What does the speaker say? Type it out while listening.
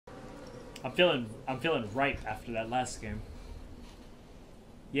I'm feeling ripe after that last game.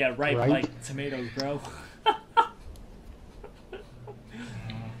 Yeah, ripe like tomatoes, bro.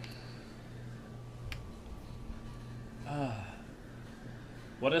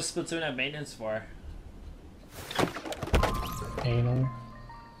 What does Splatoon have maintenance for? Anal.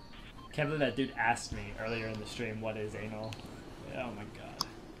 Can't believe that dude asked me earlier in the stream what is anal. Oh my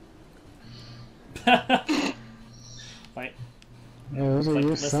god. Wait. Yeah, those are your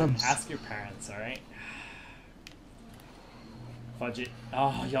Listen, subs. ask your parents, alright? Fudge it.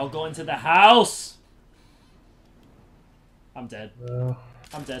 Oh, y'all go into the house! I'm dead.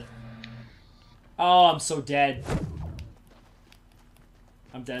 I'm dead. Oh, I'm so dead.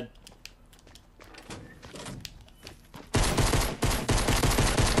 I'm dead.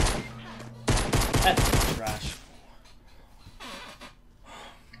 That's trash.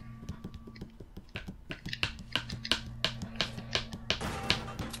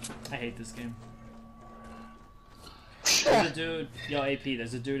 I hate this game. There's a dude. Yo, AP,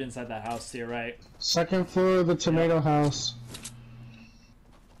 there's a dude inside that house to your right. Second floor of the tomato house.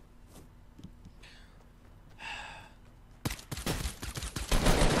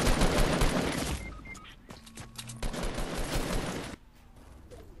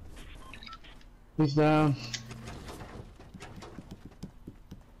 He's down.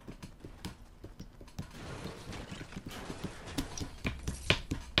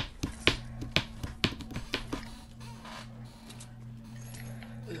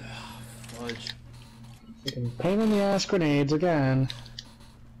 Fudge. Pain in the ass grenades again.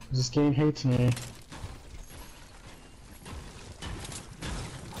 This game hates me.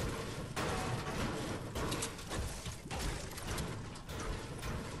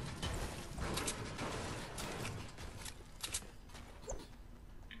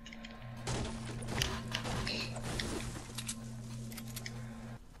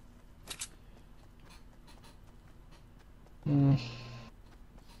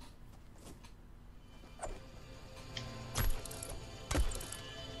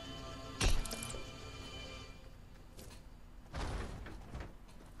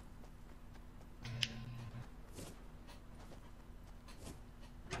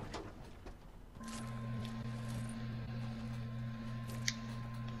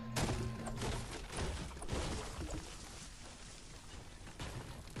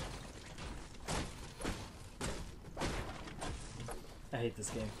 I hate this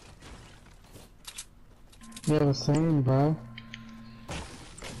game. Yeah, the same, bro.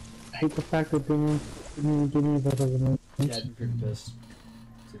 I hate the fact that they didn't give me that other. Yeah, I'd be pretty pissed,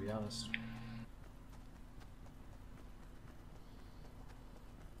 to be honest.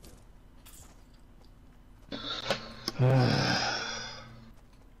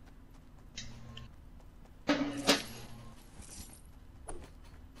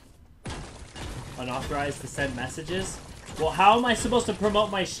 Unauthorized to send messages? Well, how am I supposed to promote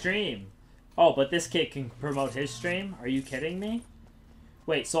my stream? Oh, but this kid can promote his stream? Are you kidding me?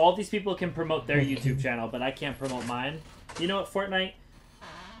 Wait, so all these people can promote their YouTube channel, but I can't promote mine? You know what, Fortnite?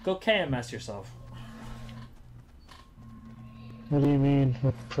 Go KMS yourself. What do you mean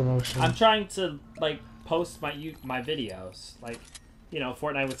with promotion? I'm trying to, like, post my videos. Like, you know,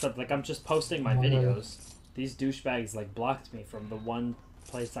 Fortnite with stuff. Like, I'm just posting my videos. These douchebags, like, blocked me from the one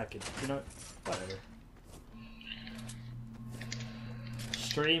place I could, you know, whatever.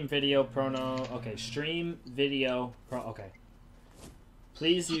 Stream video prono. Okay, stream video pro. Okay.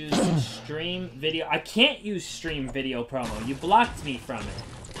 Please use stream video. I can't use stream video promo. You blocked me from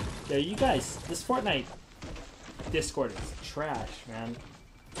it. Yo, you guys, this Fortnite Discord is trash, man.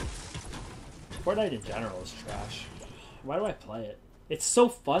 Fortnite in general is trash. Why do I play it? It's so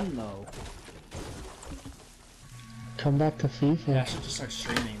fun, though. Come back to FIFA. Yeah, I should just start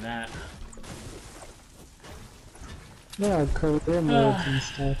streaming that. Yeah, career modes and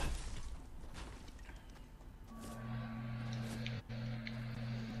stuff.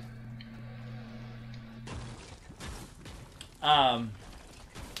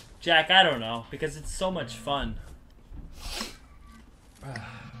 Jack, I don't know, because it's so much fun.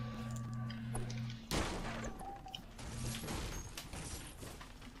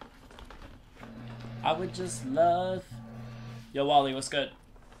 I would just love... Yo, Wally, what's good?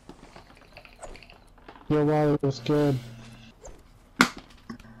 Yo, Wally, what's good?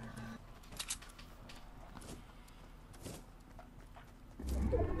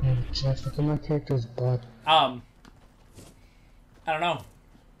 Jeff, look at my character's butt. I don't know.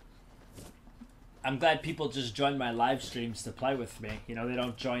 I'm glad people just join my live streams to play with me. You know, they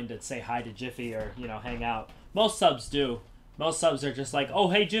don't join to say hi to Jiffy or, you know, hang out. Most subs do. Most subs are just like, oh,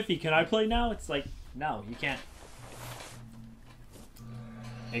 hey, Jiffy, can I play now? It's like, no, you can't.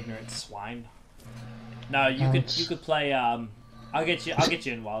 Ignorant swine. No, you could play. I'll get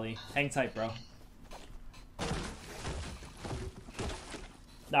you in, Wally. Hang tight, bro.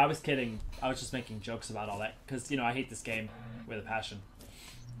 No, I was kidding. I was just making jokes about all that because you know I hate this game with a passion.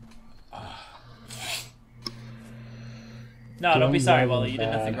 No, don't be sorry, Wally. You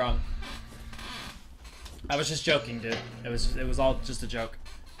did nothing wrong. I was just joking, dude. It was all just a joke.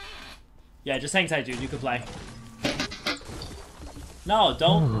 Yeah, just hang tight, dude. You could play. No,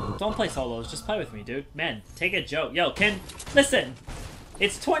 don't play solos. Just play with me, dude. Man, take a joke. Yo, listen.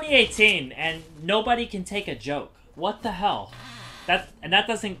 It's 2018 and nobody can take a joke. What the hell? That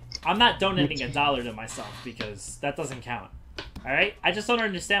doesn't. I'm not donating $1 to myself because that doesn't count. All right? I just don't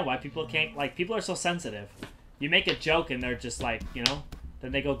understand why people can't. Like, people are so sensitive. You make a joke and they're just like, you know,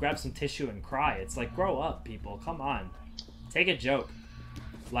 then they go grab some tissue and cry. It's like, grow up, people. Come on, take a joke.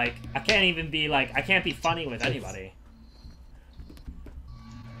 Like, I can't be funny with anybody.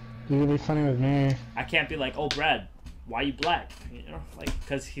 You can be funny with me. I can't be like, oh, Brad, why you black? You know, like,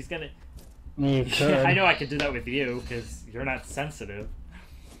 because he's gonna. You could. I know I could do that with you because you're not sensitive.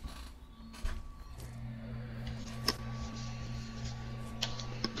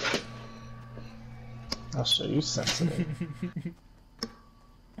 I'll show you sensitive.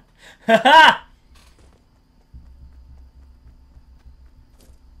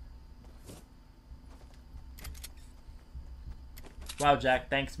 Wow, Jack,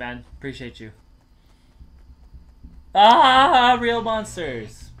 thanks, man. Appreciate you. Ah, real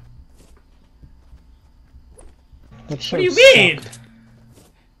monsters. What do you mean?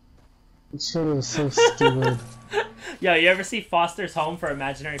 That show was so stupid. Yo, you ever see Foster's Home for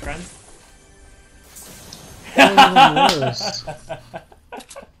Imaginary Friends?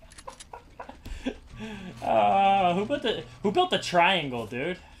 Who built the triangle,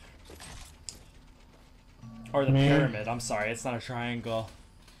 dude? Or the pyramid? I'm sorry, it's not a triangle.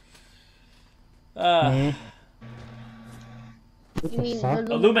 What the fuck?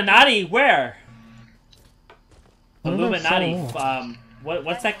 Illuminati, where? Illuminati.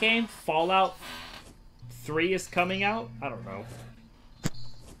 What's that game? Fallout 3 is coming out? I don't know.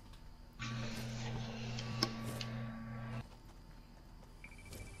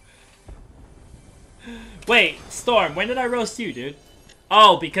 Wait, Storm, when did I roast you, dude?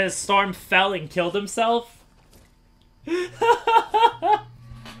 Oh, because Storm fell and killed himself?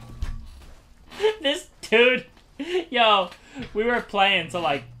 This dude, yo, we were playing till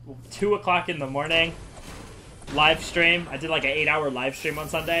like 2 o'clock in the morning. Live stream. I did like an 8-hour live stream on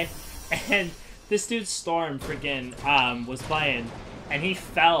Sunday, and this dude Storm freaking was playing, and he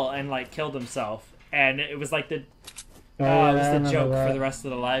fell and like killed himself, and it was like the joke for the rest of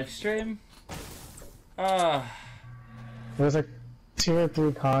the live stream. It was like 2 or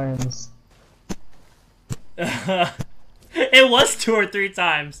 3 times. It was 2 or 3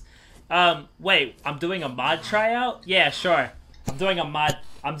 times. Wait, I'm doing a mod tryout? Yeah, sure. I'm doing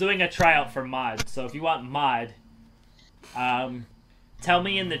a tryout for mod. So if you want mod, tell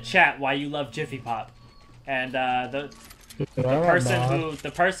me in the chat why you love Jiffypop. And the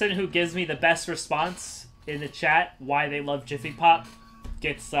person who gives me the best response in the chat why they love Jiffypop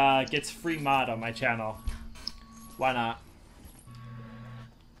gets free mod on my channel. Why not?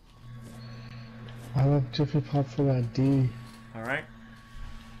 I love Jiffypop for that D. Alright.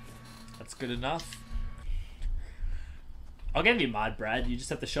 That's good enough. I'll give you mod, Brad. You just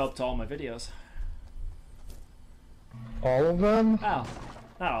have to show up to all my videos. All of them? Oh,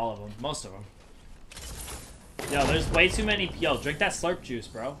 not all of them. Most of them. Yo, there's way too many. Yo, drink that slurp juice,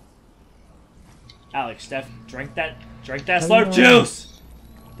 bro. Alex, Steph, drink that slurp juice!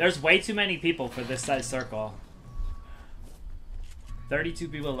 There's way too many people for this size circle. 32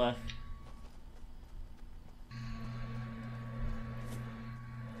 people left.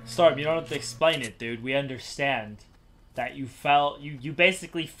 Storm, you don't have to explain it, dude. We understand that you fell. You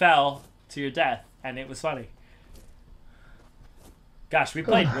basically fell to your death, and it was funny. Gosh, we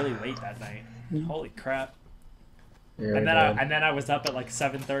played really late that night. Holy crap! Yeah, and then I was up at like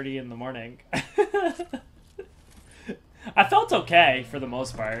 7:30 in the morning. I felt okay for the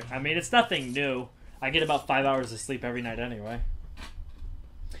most part. I mean, it's nothing new. I get about 5 hours of sleep every night anyway.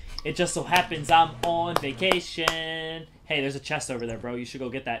 It just so happens I'm on vacation. Hey, there's a chest over there, bro. You should go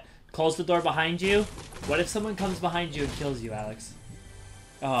get that. Close the door behind you. What if someone comes behind you and kills you, Alex?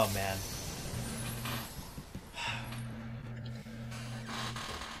 Oh, man.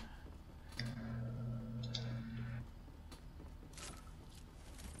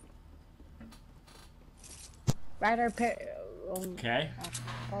 Write our okay.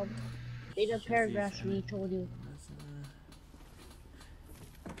 Read a paragraph we told you.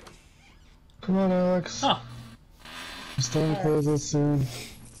 Come on, Alex. Huh. The storm closes soon.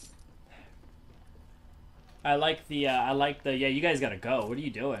 I like the, yeah, you guys gotta go. What are you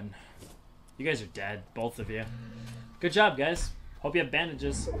doing? You guys are dead, both of you. Good job, guys. Hope you have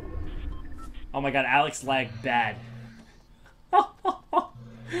bandages. Oh my god, Alex lagged bad.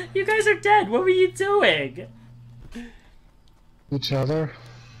 You guys are dead. What were you doing? Each other.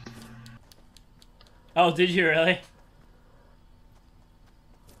 Oh, did you really?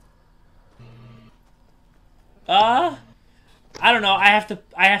 I don't know. I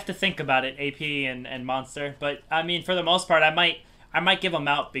have to think about it, AP and Monster. But I mean, for the most part, I might give them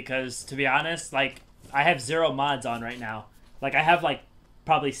out because, to be honest, like I have 0 mods on right now. Like I have like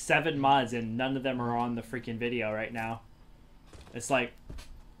probably 7 mods and none of them are on the freaking video right now. It's like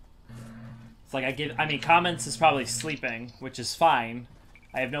I mean, Comments is probably sleeping, which is fine.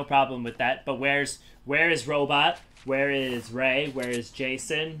 I have no problem with that. But where is Robot? Where is Ray? Where is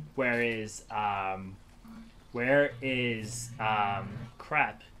Jason? Where is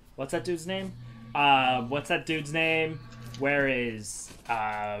crap? What's that dude's name? Where is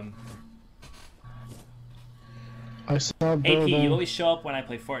I saw AP? building. You always show up when I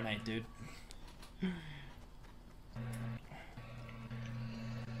play Fortnite, dude.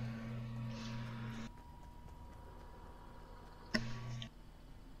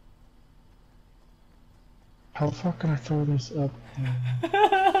 How the fuck can I throw this up?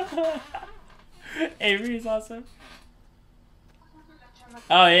 Avery's awesome.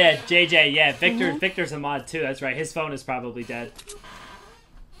 Oh yeah, JJ, yeah, Victor's a mod too, that's right. His phone is probably dead.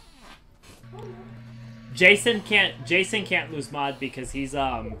 Jason can't lose mod because he's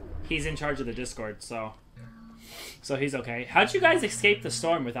in charge of the Discord, so he's okay. How'd you guys escape the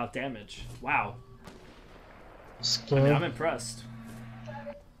storm without damage? Wow. I mean, I'm impressed.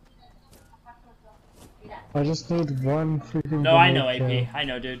 I just need one freaking. No, I know, AP. I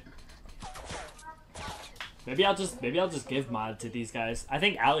know, dude. Maybe I'll just give mod to these guys. I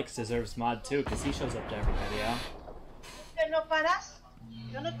think Alex deserves mod too, because he shows up to every video.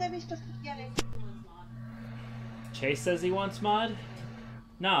 Chase says he wants mod?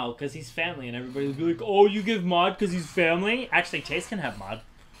 No, because he's family and everybody will be like, oh, you give mod because he's family? Actually, Chase can have mod.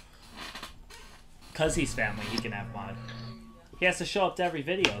 Because he's family, he can have mod. He has to show up to every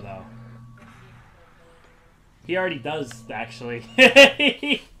video, though. He already does, actually.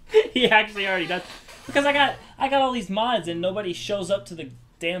 He actually already does. Because I got all these mods and nobody shows up to the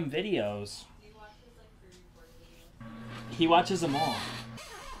damn videos. He watches them all.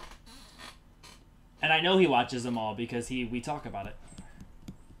 And I know he watches them all because we talk about it.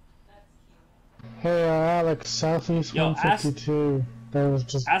 Hey, Alex, Southeast 152. That was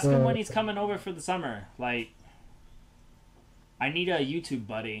just. Ask him when he's coming over for the summer. Like, I need a YouTube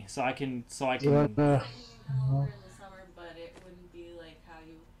buddy so I can. Over in the summer, but it wouldn't be like how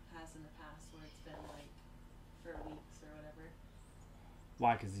you has in the past, where it's been like for weeks or whatever.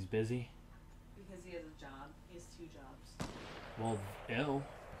 Why? Because he's busy. Because he has a job. He has 2 jobs. Well, ew.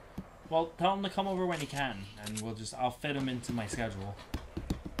 Well, tell him to come over when he can, and I'll fit him into my schedule.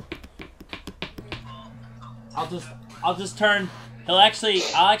 I'll just turn. I'll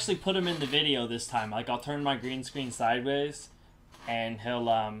actually put him in the video this time. Like, I'll turn my green screen sideways, and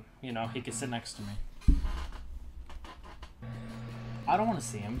he'll, you know, he can sit next to me. I don't want to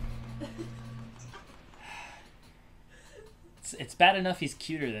see him. It's bad enough he's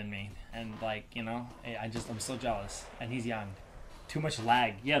cuter than me, and like, you know, I'm so jealous, and he's young. Too much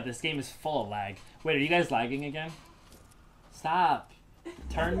lag. Yeah, this game is full of lag. Wait, are you guys lagging again? Stop.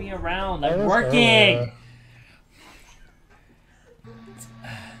 Turn me around. I'm working.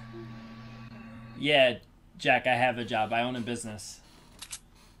 Yeah, Jack, I have a job. I own a business.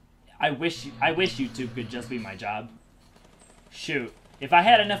 I wish YouTube could just be my job. Shoot. If I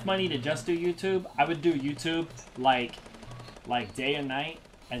had enough money to just do YouTube, I would do YouTube like day and night.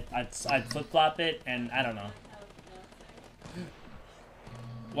 I'd flip-flop it, and I don't know.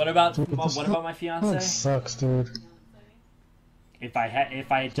 What about my fiance? That sucks, dude. If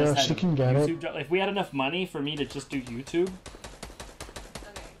I just had she can get YouTube, if we had enough money for me to just do YouTube.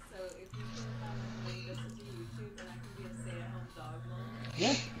 Okay, so if you can just do YouTube, then I can be a stay-at-home dog mom.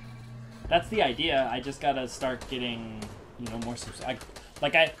 Yeah, that's the idea. I just gotta start getting, you know, more subscribers. I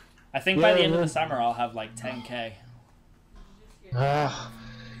think by the end of the summer I'll have like 10K. I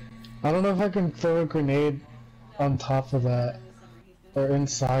don't know if I can throw a grenade on top of that or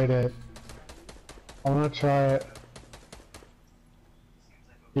inside it. I'm gonna try it.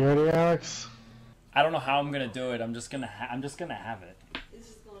 You ready, Alex? I don't know how I'm gonna do it. I'm just gonna have it. It's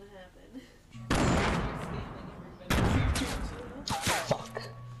just gonna happen. Fuck.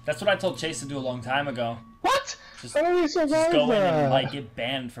 That's what I told Chase to do a long time ago. What? Just How do you survive go in that? and like get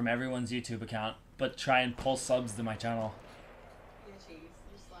banned from everyone's YouTube account, but try and pull subs to my channel. Yeah, cheese.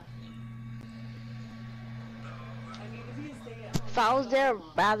 You're slacking. If I was there,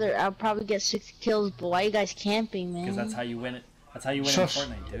 I'd probably get 6 kills. But why you guys camping, man? Because that's how you win it. That's how you win in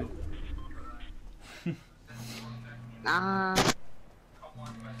Fortnite, dude. Nah.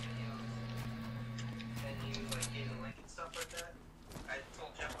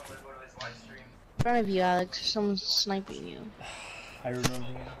 In front of you, Alex. Someone's sniping you. I remember.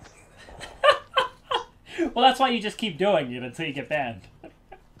 Well, that's why you just keep doing it until you get banned.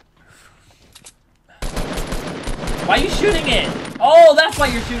 Why are you shooting it? Oh, that's why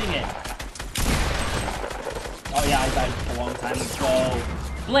you're shooting it. Oh yeah, I died a long time ago.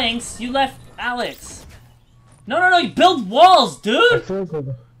 Blinks, you left Alex. No, you build walls, dude.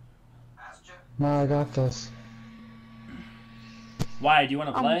 No, I got this. Why? Do you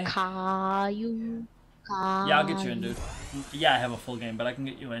want to play? Caillou. Yeah, I'll get you in, dude. Yeah, I have a full game, but I can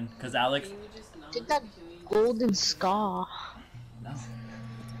get you in. Because Alex... Take that golden scar. No.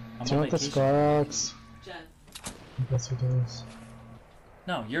 Do you want the scar, Alex? Jeff. Yes, it is.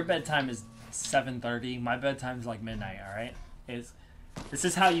 No, your bedtime is 7:30. My bedtime's like midnight, alright? This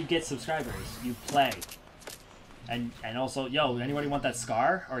is how you get subscribers. You play. And also, yo, anybody want that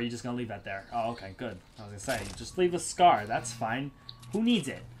scar? Or are you just gonna leave that there? Oh, okay, good. I was gonna say, just leave a scar. That's fine. Who needs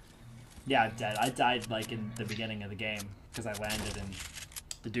it? Yeah, I'm dead. I died, like, in the beginning of the game. Because I landed and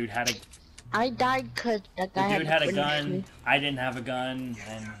the dude had a... I died because that guy had a gun. I didn't have a gun,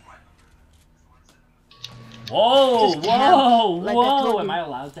 and... Whoa! Whoa! Am I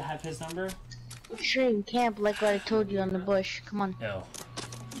allowed to have his number? Stream camp like what I told you on the bush. Come on. Yo.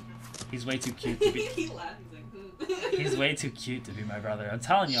 He's way too cute to be... He laughed. He's way too cute to be my brother. I'm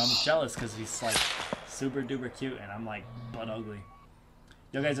telling you, I'm jealous because he's like super duper cute and I'm like butt ugly.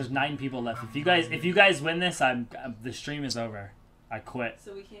 Yo guys, there's 9 people left. If you guys win this, the stream is over. I quit.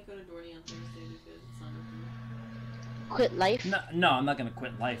 So we can't go to Tourney on Thursday because it's not open. Quit life? No, I'm not gonna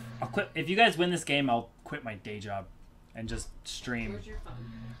quit life. I'll quit if you guys win this game. I'll quit my day job and just stream. Where's your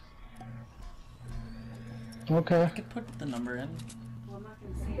phone? Okay. I could put the number in. Well, I'm not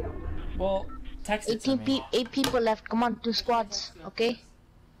gonna say it out loud. Well, text it to me. 8 people left. Come on, 2 squads. Okay?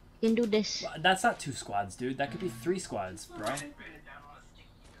 You can do this. That's not 2 squads, dude. That could be 3 squads, bro.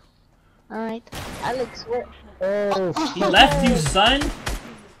 Alright. Alex, where? Oh, He left you, son?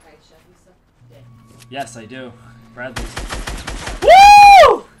 Yes, I do. Bradley.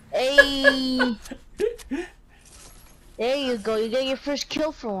 Woo! Hey! There you go. You get your first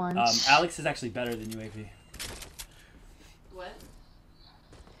kill for once. Alex is actually better than you, AP. What?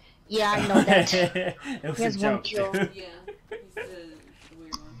 Yeah, I know that. It was He has a joke, one kill. dude. Yeah. He's the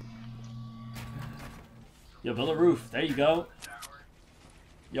weird one. Yo, build a roof. There you go.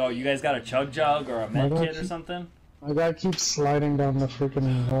 Yo, you guys got a chug jug or a med kit or something? My guy keeps sliding down the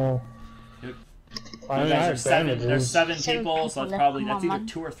freaking hole. Dude. I There's 7 Seven people, so it's left. probably Come that's on, either man.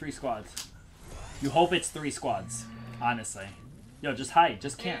 2 or 3 squads. You hope it's 3 squads, honestly. Yo, just hide,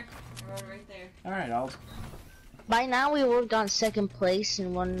 just camp. We're all right there. All right, I'll. By now we would have gone 2nd place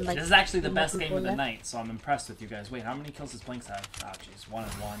and won like. This is actually the best game people of the left. night, so I'm impressed with you guys. Wait, how many kills does Blinks have? Oh, jeez, 1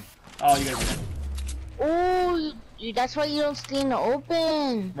 and 1. Oh, you guys are good. Oh, that's why you don't stay in the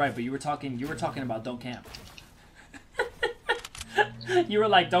open. Right, but you were talking about don't camp. You were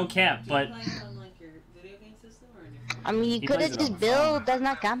like don't camp, but Do you play on like your video game system or on your phone? I mean, you He could plays have it on just the phone. built. That's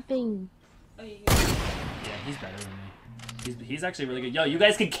not camping. Oh, you can. yeah, he's better than me. He's actually really good. Yo, you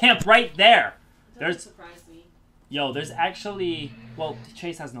guys can camp right there. That There's- surprised me. Yo, there's actually well,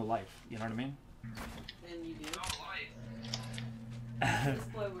 Chase has no life. You know what I mean? And you do. This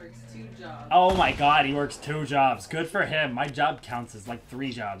boy works 2 jobs. Oh my God, he works 2 jobs. Good for him. My job counts as like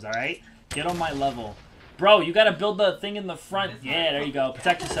 3 jobs. All right, get on my level, bro. You gotta build the thing in the front. Yeah, there you go.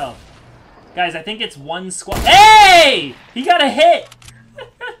 Protect yourself, guys. I think it's 1 squad. Hey, he got a hit.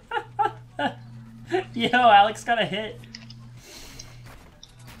 Yo, Alex got a hit.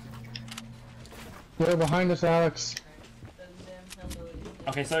 They're behind us, Alex.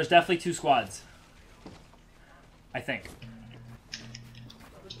 Okay, so there's definitely 2 squads. I think.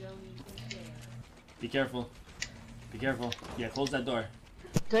 Be careful. Be careful. Yeah, close that door.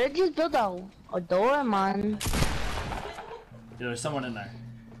 Could have just built a door, man. Yeah, there's someone in there.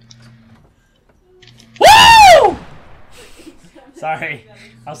 Woo! Sorry.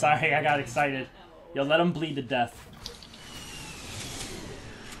 I'm sorry, I got excited. Yo, let him bleed to death.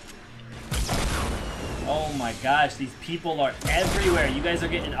 Oh my gosh, these people are everywhere. You guys are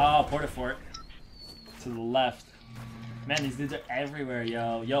getting... Oh, Portafort. To the left. Man, these dudes are everywhere,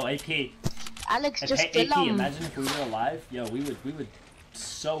 yo. Yo, AP. Alex, just AP, kill him. imagine if we were alive. Yo, we would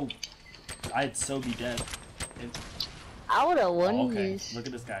so... I'd so be dead. I would have won Oh, okay, this. look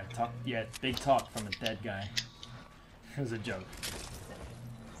at this guy. Talk, yeah, big talk from a dead guy. It was a joke.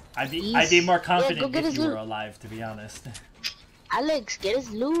 I'd be more confident get if his you were loot. alive, to be honest. Alex, get his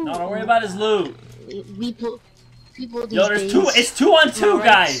loot. No, don't worry about his loot. People these Yo, there's days. two. It's 2 on 2, Right.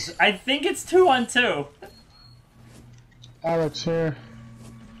 guys. I think it's 2 on 2. Alex here.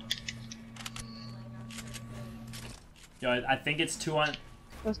 Yo, I think it's 2 on.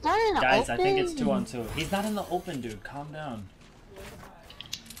 Was that in the Guys, open? I think it's 2 on 2. He's not in the open, dude. Calm down.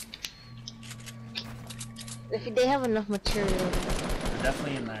 If they have enough material. They're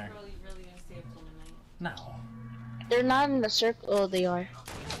definitely in there. Really gonna stay up till midnight. No. They're not in the circle. Oh, they are.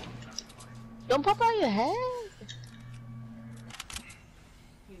 Don't pop out your head.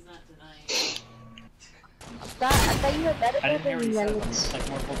 He's not denying. I thought you were better I didn't hear what he said. I'm Alex. like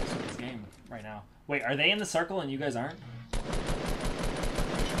more focused on this game right now. Wait, are they in the circle and you guys aren't?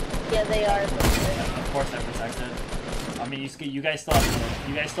 Yeah, they are. Of course they're protected. I mean, you guys still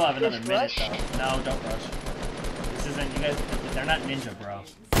have another Just minute rush? though. No, don't rush. This isn't. You guys. They're not ninja, bro.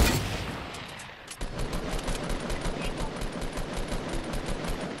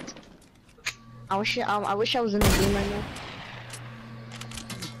 I wish I was in the game right now.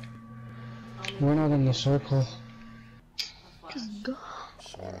 We're not in the circle. Just go.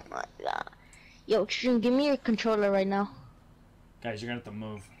 Oh my god. Yo, Tristan, give me your controller right now. Guys, you're gonna have to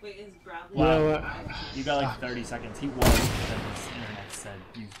move. Wait, is Bradley? Wow. Yeah, You got like 30 seconds. He was, but then his internet said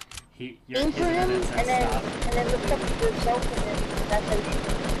your Aim for him, internet said and then stop. look up for yourself, and then that's how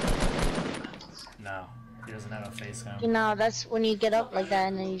No, he doesn't have a face cam. you know, that's when you get up like that,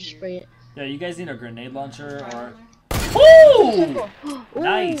 and then you just spray it. Yeah, you guys need a grenade launcher or. Woo! Ooh,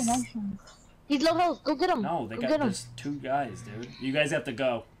 Nice. one. He's low health. Go get him. No, they Go got get him. there's 2 guys, dude. You guys have to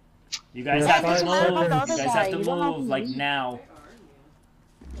go. You guys Yeah, have to five move. seconds. You guys have to You don't have move to like leave. now.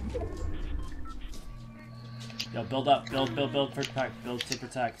 Yo, build up, build to protect, build to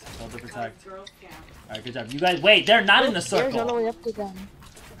protect. Girl Scout. Alright, good job. You guys, wait, they're not in the Stairs all the circle. way up to them.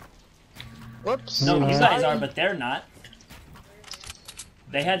 Whoops. No, you Sorry. guys are, but they're not.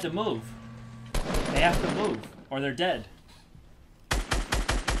 They had to move. They have to move, or they're dead.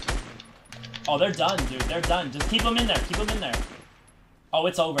 Oh, they're done, dude. They're done. Just keep them in there. Keep them in there. Oh,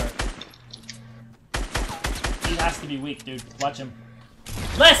 it's over. He has to be weak, dude. Watch him.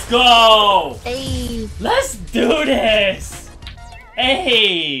 Let's go! Hey. Let's do this!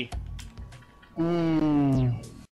 Hey! Ooh.